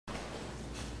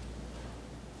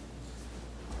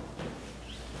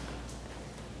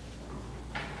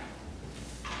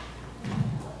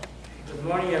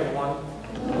morning, everyone.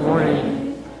 Good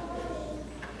morning.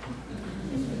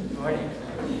 Good morning.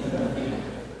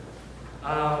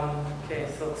 Okay,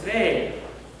 so today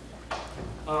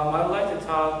I would like to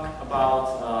talk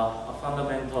about a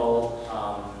fundamental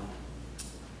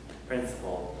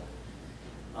principle,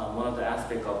 one of the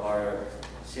aspects of our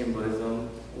Shin Buddhism,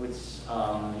 which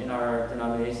in our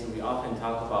denomination we often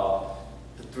talk about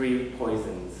the three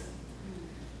poisons.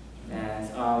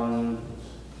 And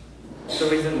the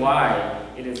reason why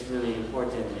it is really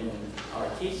important in our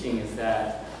teaching is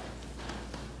that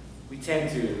we tend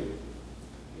to,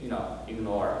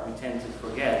 ignore, we tend to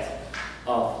forget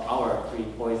of our three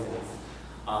poisons,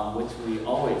 which we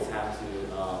always have to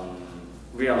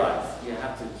realize. We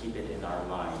have to keep it in our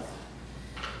mind.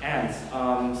 And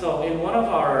so in one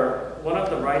of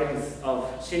the writings of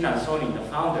Shinran Shonin, the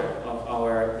founder of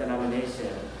our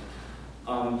denomination,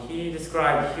 he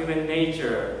described human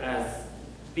nature as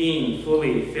being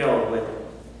fully filled with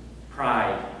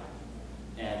pride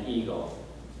and ego.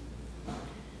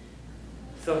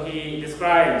 So he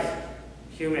described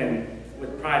human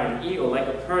with pride and ego like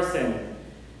a person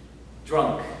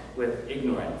drunk with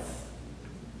ignorance.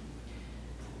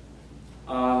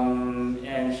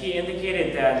 And he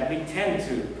indicated that we tend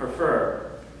to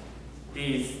prefer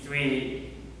these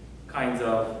three kinds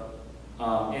of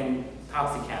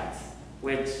intoxicants,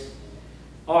 which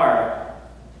are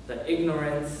the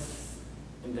ignorance,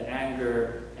 and the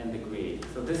anger, and the greed.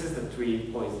 So this is the three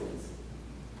poisons.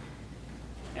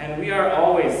 And we are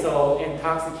always so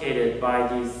intoxicated by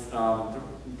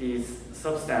these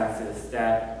substances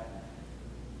that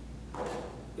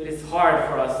it is hard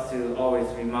for us to always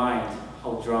remind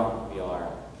how drunk we are.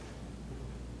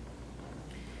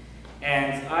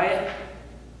 And I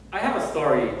have a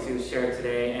story to share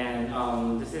today,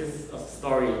 and this is a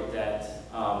story that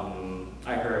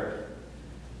I heard,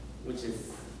 which is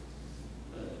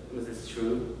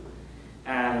true.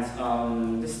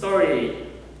 And this story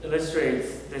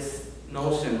illustrates this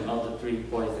notion of the three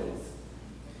poisons.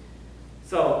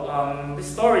 So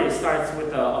this story starts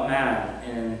with a man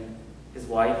and his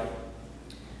wife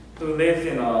who lives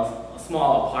in a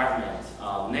small apartment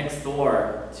next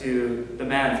door to the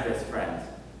man's best friend.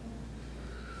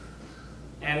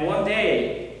 And one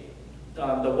day,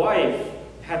 the wife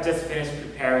had just finished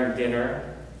preparing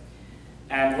dinner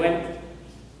and went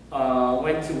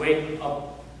to wake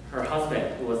up her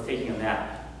husband, who was taking a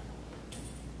nap.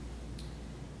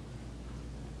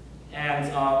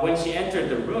 And when she entered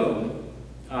the room,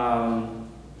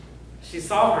 she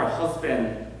saw her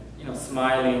husband,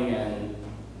 smiling and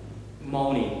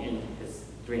moaning in his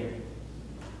dream.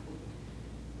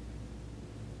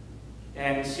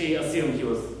 And she assumed he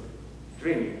was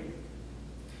dreaming.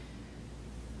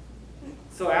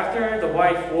 So after the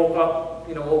wife woke up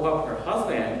her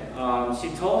husband, she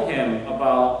told him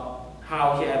about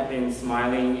how he had been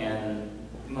smiling and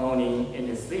moaning in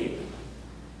his sleep.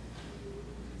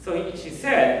 So she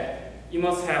said, "You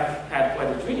must have had quite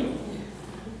a dream.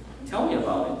 Tell me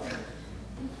about it."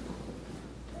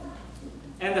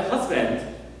 And the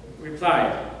husband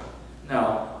replied,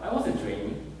 "No, I wasn't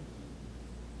dreaming."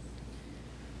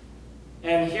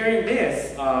 And hearing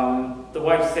this, the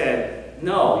wife said,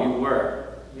 "No, you were.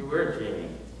 You were dreaming.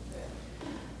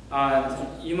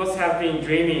 You must have been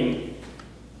dreaming,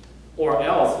 or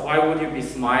else why would you be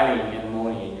smiling and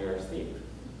moaning in your sleep?"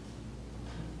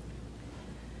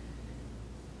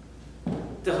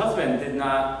 The husband did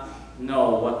not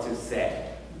know what to say,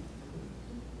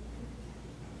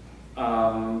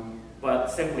 but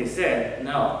simply said,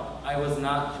 "No, I was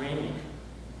not dreaming.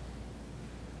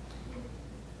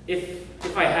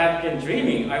 If I had been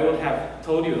dreaming, I would have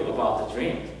told you about the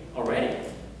dream already."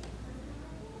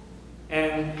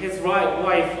 And his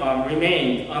wife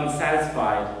remained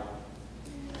unsatisfied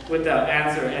with the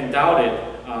answer and doubted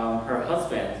her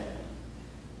husband,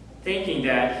 thinking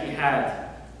that he had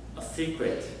a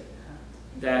secret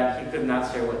that he could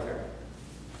not share with her.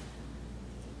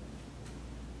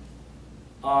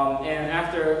 And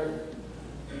after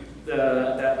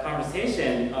that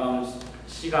conversation,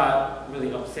 she got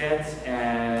really upset,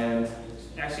 and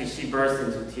actually she burst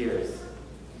into tears.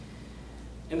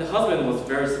 And the husband was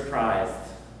very surprised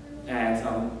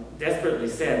and desperately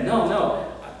said, No,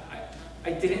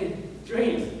 I didn't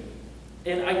dream.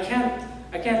 And I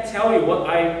can't tell you what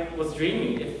I was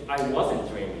dreaming if I wasn't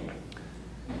dreaming.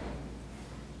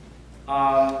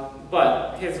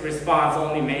 But his response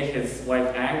only made his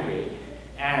wife angry,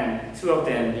 and two of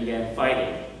them began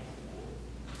fighting.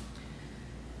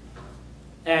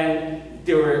 And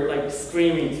they were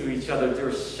screaming to each other, they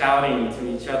were shouting to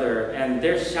each other, and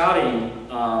their shouting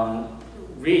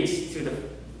reached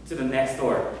to the next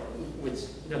door, which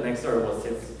the next door was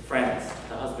his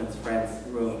the husband's friend's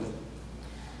room.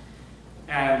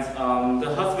 And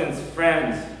the husband's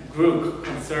friend grew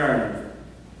concerned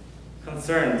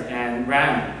and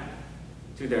ran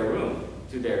to their room,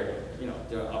 to their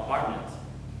apartment,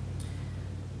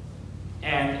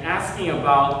 and asking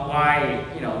about why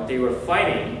they were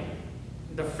fighting.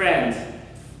 The friend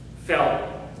felt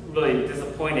really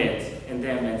disappointed in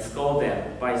them and scolded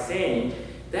them by saying,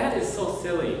 "That is so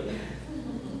silly.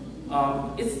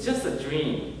 It's just a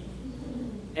dream,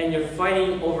 and you're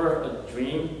fighting over a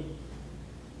dream.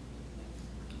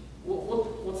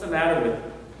 What's the matter with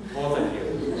both of you?"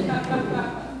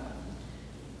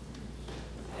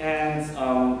 And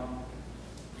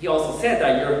he also said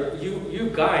that you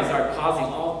guys are causing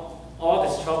all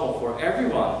this trouble for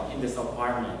everyone in this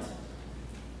apartment.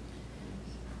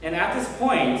 And at this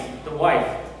point, the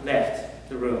wife left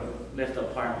the room, left the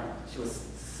apartment. She was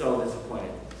so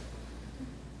disappointed.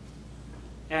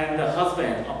 And the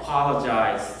husband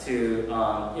apologized to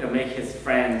make his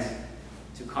friend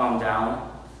to calm down.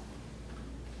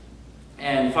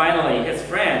 And finally, his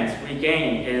friend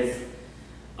regained his,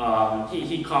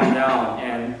 he calmed down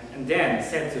and then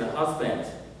said to the husband,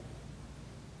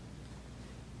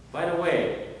 "By the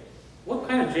way, what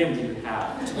kind of dream do you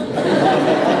have?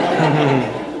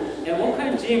 And what kind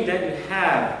of dream that you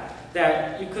have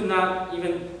that you could not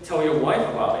even tell your wife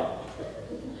about it?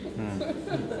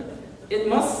 It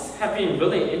must have been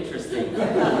really interesting.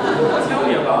 Tell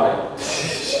me about it.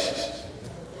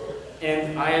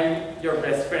 And I am your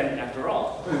best friend after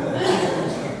all."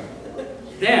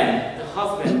 Then the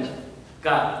husband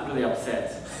got really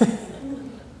upset.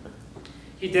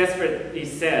 He desperately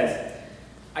said,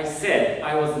 "I said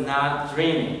I was not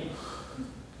dreaming.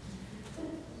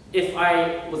 If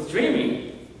I was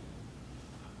dreaming,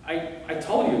 I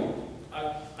told you,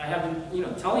 I have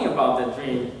been telling you about the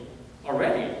dream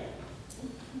already."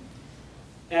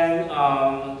 And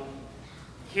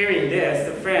hearing this,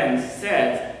 the friend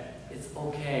said, "It's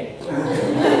okay.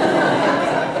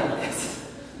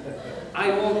 I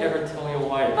won't ever tell your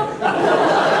wife."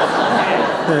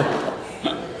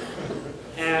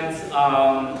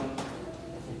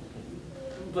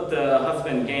 But the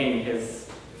husband gained his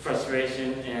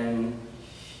frustration, and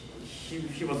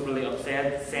he was really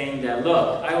upset, saying that,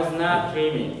 "Look, I was not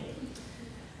dreaming.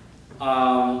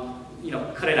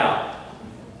 Cut it out."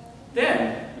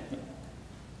 Then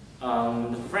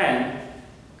the friend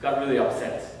got really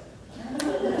upset.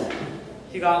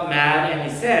 He got mad and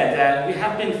he said that, "We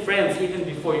have been friends even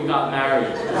before you got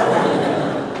married.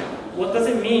 What does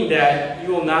it mean that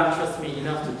you will not trust me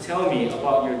enough to tell me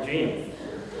about your dream?"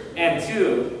 And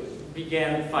two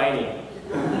began fighting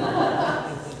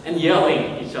and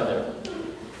yelling at each other.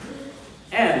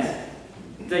 And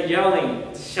the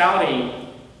shouting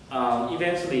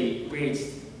eventually reached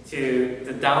to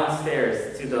the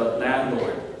downstairs to the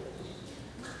landlord.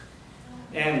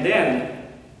 And then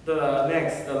the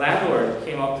landlord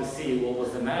came up to see what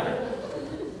was the matter.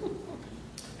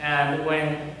 And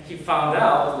when he found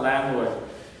out, the landlord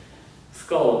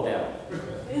scolded them.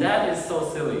 "That is so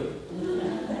silly.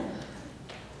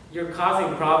 You're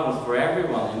causing problems for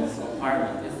everyone in this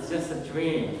apartment. It's just a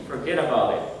dream. Forget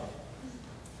about it."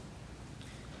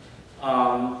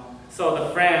 So the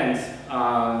friend,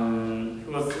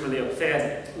 who was really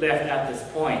upset, left at this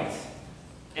point.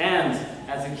 And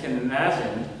as you can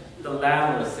imagine, the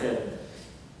landlord said,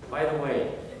 "By the way."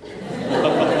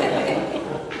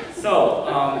 So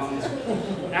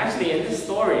actually, in this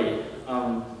story,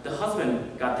 the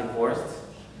husband got divorced.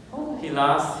 He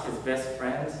lost his best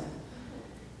friend,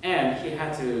 and he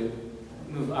had to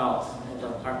move out of the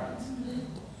apartment.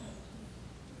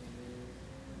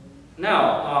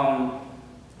 Now,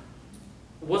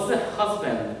 was the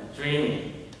husband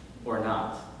dreaming or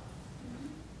not?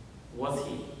 Was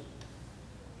he?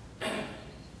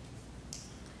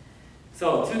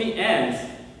 So to the end,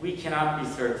 we cannot be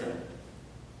certain.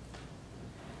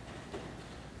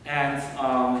 And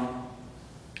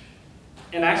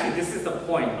actually, this is the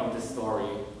point of the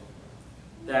story,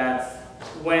 that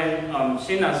when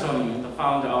Shinran Shonin,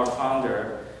 our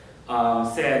founder,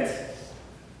 said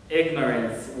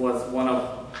ignorance was one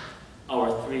of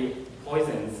our three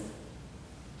poisons,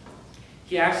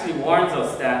 he actually warns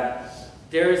us that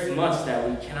there is much that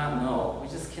we cannot know. We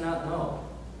just cannot know.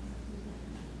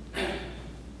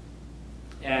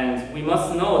 And we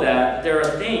must know that there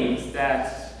are things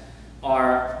that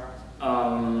are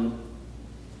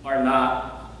not,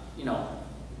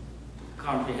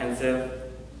 comprehensive,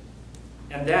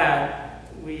 and that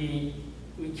we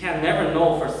can never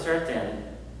know for certain,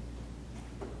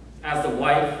 as the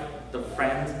wife, the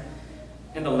friend,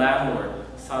 and the landlord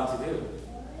sought to do.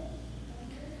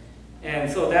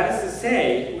 And so that is to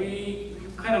say, we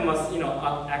kind of must,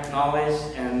 acknowledge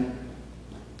and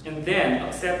then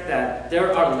accept that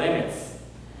there are limits,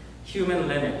 human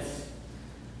limits,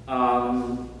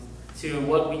 to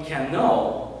what we can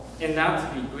know, and not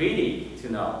to be greedy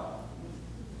to know.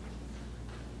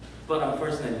 But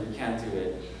unfortunately, we can't do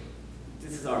it.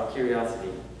 This is our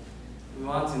curiosity. We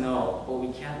want to know, but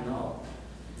we can't know.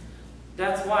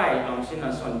 That's why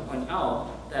Shinran Shon pointed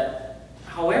out that,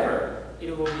 however,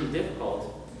 it will be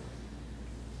difficult.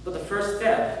 But the first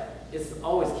step is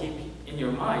always keep in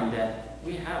your mind that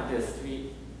we have these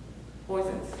 3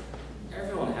 poisons.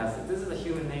 Everyone has it. This is the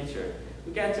human nature.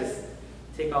 We can't just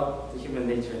take out the human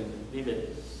nature and leave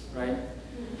it, right?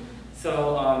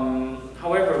 So,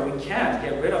 however, we can't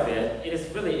get rid of it. It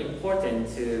is really important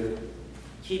to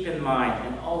keep in mind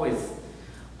and always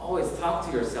talk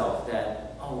to yourself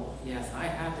that, oh, yes, I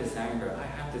have this anger. I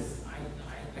have this,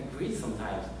 I agree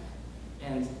sometimes.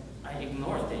 And I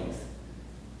ignore things.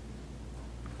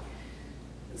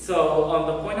 So,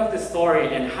 the point of this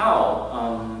story and how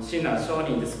Shinran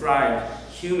Shoni described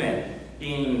human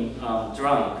being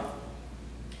drunk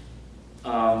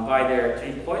by their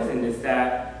 3 poison is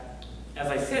that, as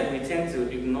I said, we tend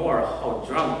to ignore how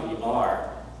drunk we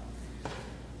are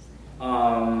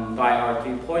by our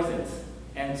 3 poisons.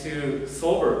 And to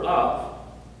sober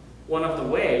up, one of the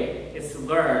ways is to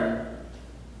learn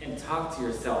and talk to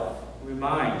yourself,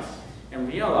 remind and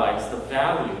realize the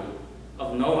value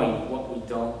of knowing what we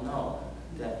don't know,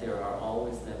 that there are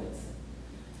always limits.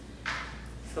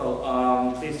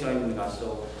 So please join me in the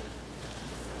Gassho.